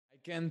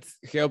can't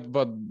help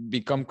but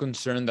become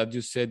concerned that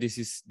you said this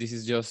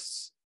is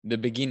just the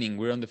beginning.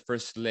 We're on the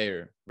first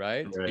layer,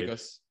 right? Right.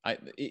 Because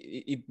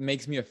it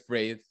makes me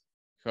afraid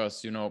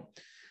because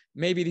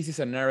maybe this is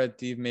a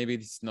narrative, maybe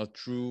it's not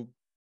true.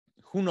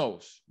 Who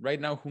knows? Right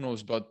now, who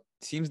knows? But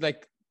it seems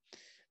like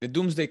the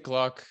doomsday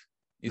clock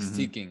is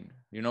ticking.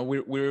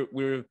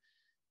 We're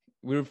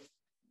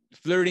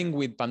flirting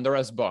with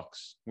Pandora's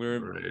box. We're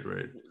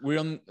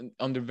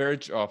on the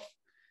verge of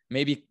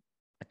maybe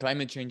a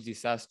climate change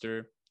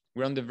disaster.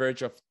 We're on the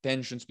verge of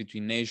tensions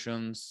between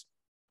nations.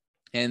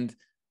 And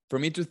for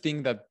me to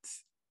think that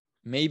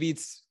maybe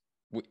it's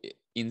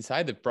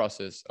inside the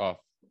process of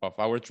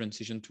our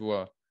transition to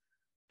a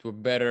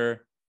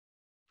better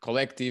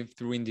collective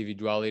through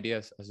individuality,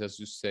 as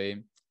you say,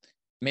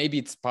 maybe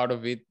it's part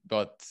of it,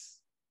 but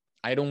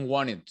I don't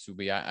want it to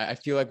be. I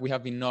feel like we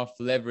have enough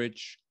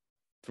leverage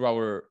through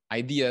our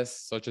ideas,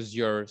 such as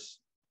yours,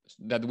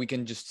 that we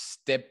can just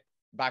step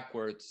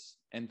backwards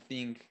and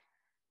think,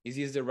 is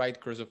this the right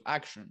course of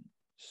action?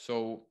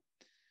 So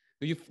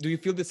do you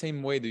feel the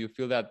same way? Do you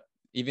feel that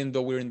even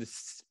though we're in the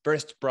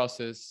first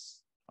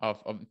process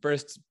of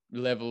first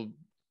level,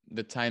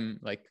 the time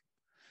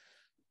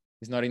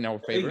is not in our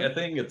favor? I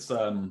think it's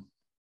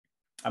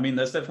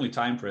there's definitely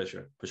time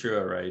pressure for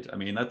sure, right? I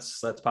mean,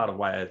 that's part of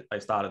why I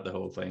started the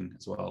whole thing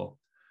as well.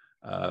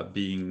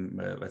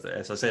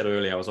 As I said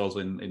earlier, I was also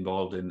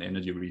involved in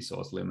energy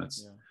resource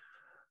limits,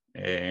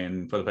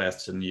 and for the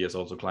past 10 years,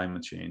 also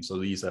climate change. So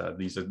these are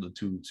the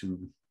two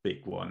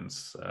big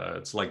ones.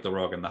 It's like the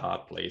rock and the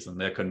hard place, and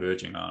they're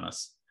converging on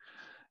us.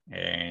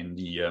 And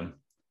the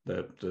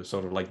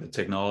sort of like the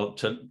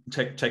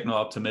techno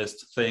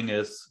optimist thing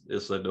is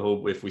that the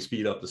hope, if we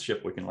speed up the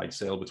ship, we can like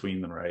sail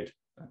between them, right?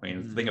 I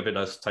mean, think of it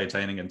as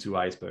Titanic and two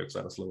icebergs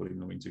that are slowly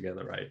moving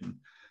together, right? And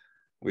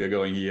we are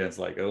going here. It's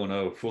like, oh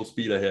no, full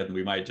speed ahead, and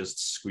we might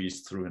just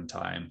squeeze through in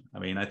time. I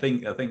mean, I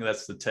think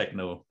that's the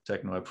techno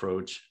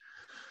approach.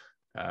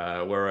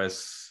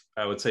 Whereas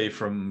I would say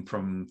from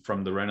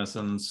the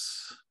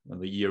Renaissance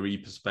and the ERE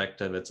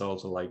perspective, it's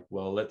also like,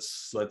 well,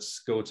 let's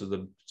go to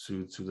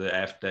the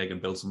aft deck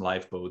and build some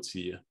lifeboats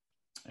here.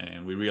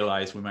 And we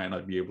realize we might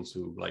not be able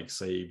to like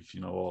save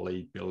all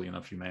 8 billion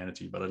of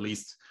humanity, but at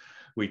least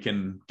we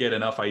can get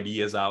enough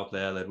ideas out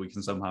there that we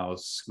can somehow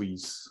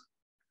squeeze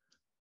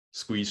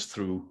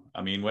through.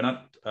 I mean, we're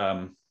not.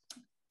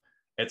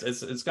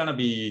 It's gonna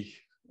be,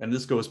 and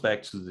this goes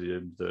back to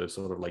the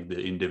sort of like the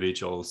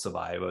individual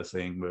survivor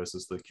thing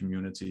versus the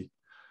community,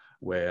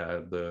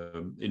 where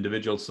the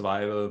individual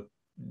survivor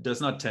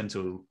does not tend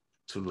to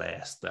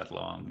last that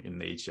long in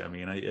nature. I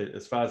mean,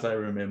 as far as I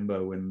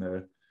remember,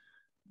 when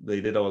they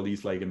did all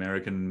these like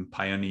American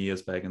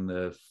pioneers back in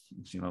the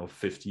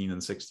 15th and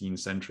 16th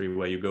century,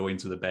 where you go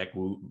into the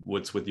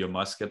backwoods with your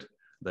musket.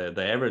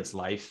 The average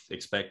life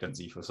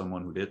expectancy for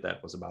someone who did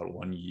that was about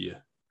 1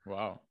 year.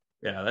 Wow.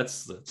 Yeah,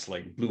 that's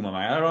like blew my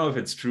mind. I don't know if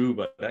it's true,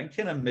 but that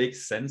kind of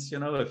makes sense.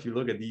 If you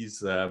look at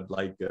these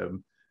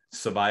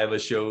survivor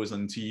shows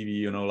on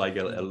TV, like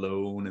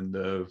Alone in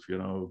the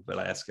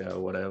Alaska or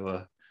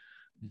whatever.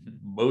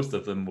 Most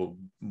of them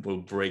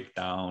will break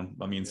down.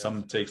 I mean,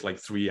 some takes like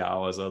 3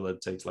 hours, other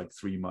takes like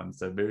 3 months.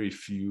 There are very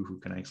few who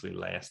can actually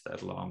last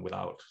that long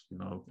without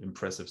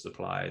impressive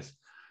supplies.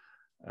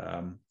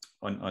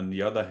 On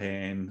the other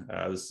hand,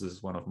 this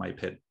is one of my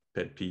pet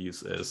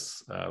peeves,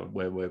 is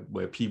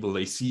where people,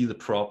 they see the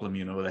problem,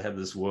 they have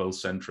this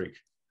world-centric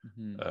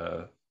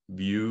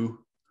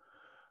view,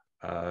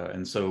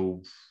 and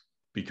so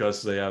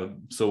because they are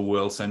so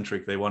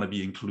world-centric, they want to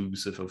be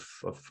inclusive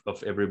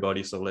of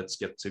everybody. So let's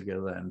get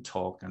together and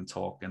talk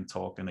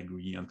and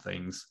agree on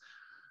things.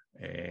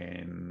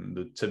 And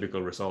the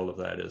typical result of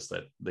that is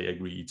that they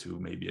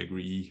maybe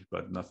agree,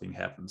 but nothing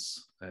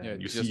happens.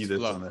 And you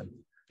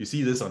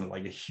see this on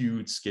like a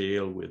huge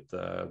scale with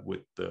the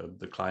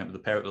climate,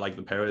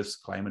 the Paris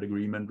Climate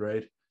Agreement,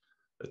 right?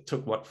 It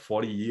took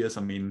 40 years.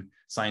 I mean,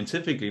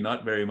 scientifically,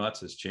 not very much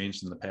has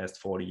changed in the past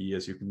 40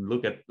 years. You can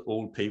look at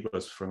old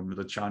papers from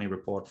the Charney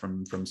Report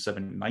from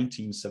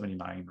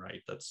 1979,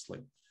 right? That's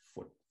like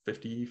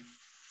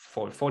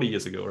 40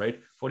 years ago, right?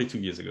 42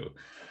 years ago.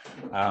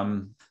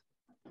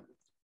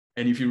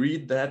 And if you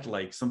read that,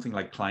 like something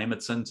like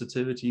climate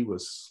sensitivity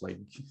was like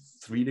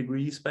 3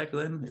 degrees back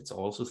then. It's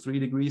also 3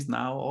 degrees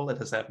now. All that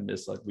has happened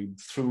is like we've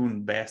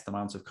thrown vast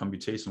amounts of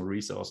computational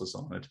resources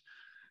on it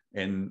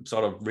and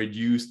sort of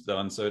reduced the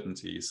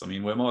uncertainties. I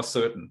mean, we're more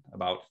certain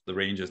about the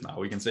ranges now.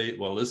 We can say,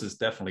 well, this is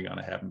definitely going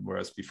to happen.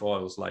 Whereas before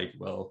it was like,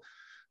 well,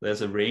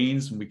 there's a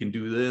range and we can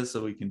do this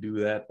or we can do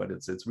that, but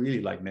it's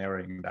really like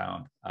narrowing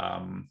down.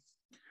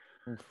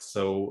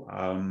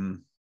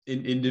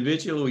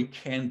 Individually, we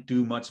can't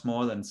do much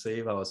more than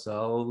save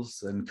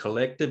ourselves, and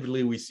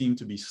collectively we seem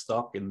to be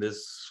stuck in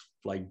this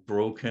like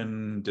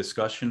broken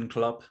discussion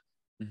club.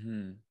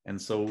 And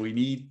so we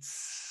need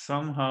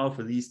somehow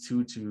for these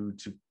two to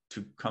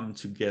come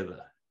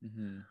together,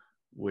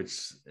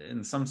 which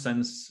in some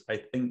sense I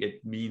think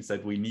it means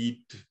that we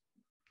need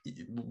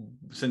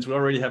since we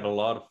already have a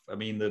lot of, I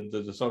mean,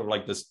 the sort of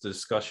like this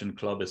discussion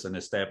club is an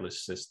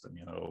established system,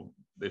 you know.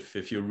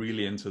 If you're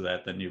really into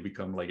that, then you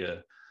become like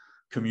a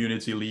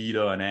community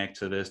leader, an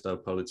activist, or a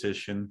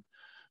politician.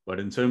 But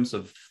in terms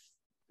of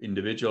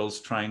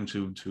individuals trying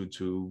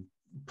to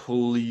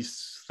pull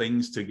these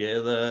things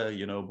together,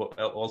 you know, but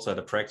also at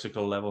a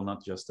practical level,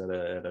 not just at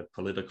a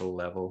political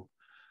level,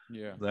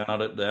 yeah,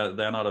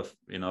 they're not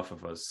enough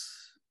of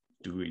us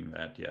doing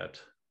that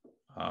yet.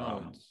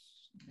 no,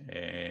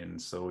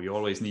 And so you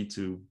always need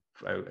to.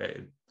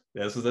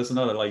 That's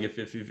another, like,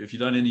 if you've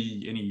done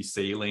any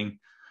sailing,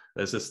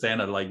 there's a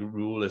standard like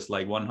rule. It's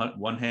like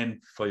one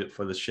hand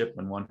for the ship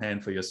and one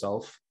hand for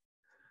yourself.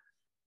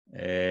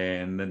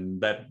 And then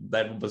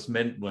that was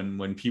meant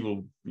when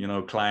people, you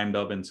know, climbed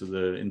up into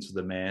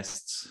the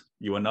masts,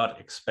 you were not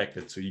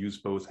expected to use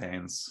both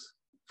hands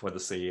for the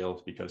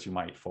sail, because you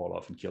might fall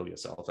off and kill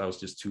yourself. That was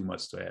just too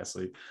much to ask.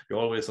 So you're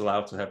always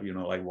allowed to have, you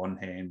know, like one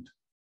hand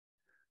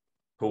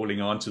holding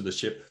on to the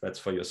ship, that's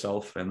for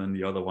yourself, and then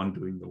the other one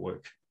doing the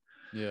work.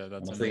 yeah,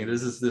 that's I think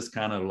this is this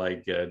kind of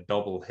like a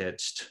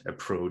double-hedged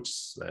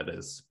approach that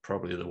is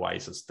probably the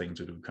wisest thing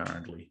to do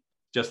currently,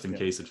 just in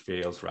case it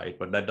fails, right?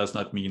 But that does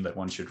not mean that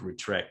one should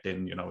retract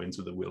in, you know,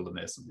 into the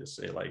wilderness and just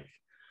say like,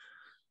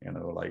 you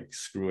know, like,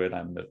 screw it,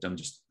 I'm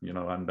just, you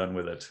know, I'm done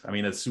with it. I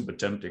mean, it's super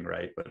tempting,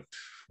 right? But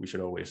we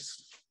should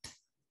always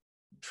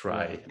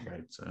try,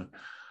 right? So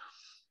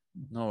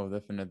no,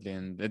 definitely.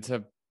 And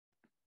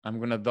I'm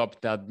gonna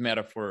adopt that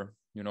metaphor,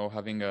 you know,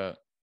 having a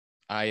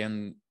eye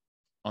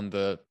on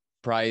the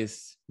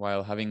prize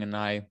while having an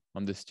eye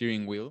on the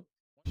steering wheel.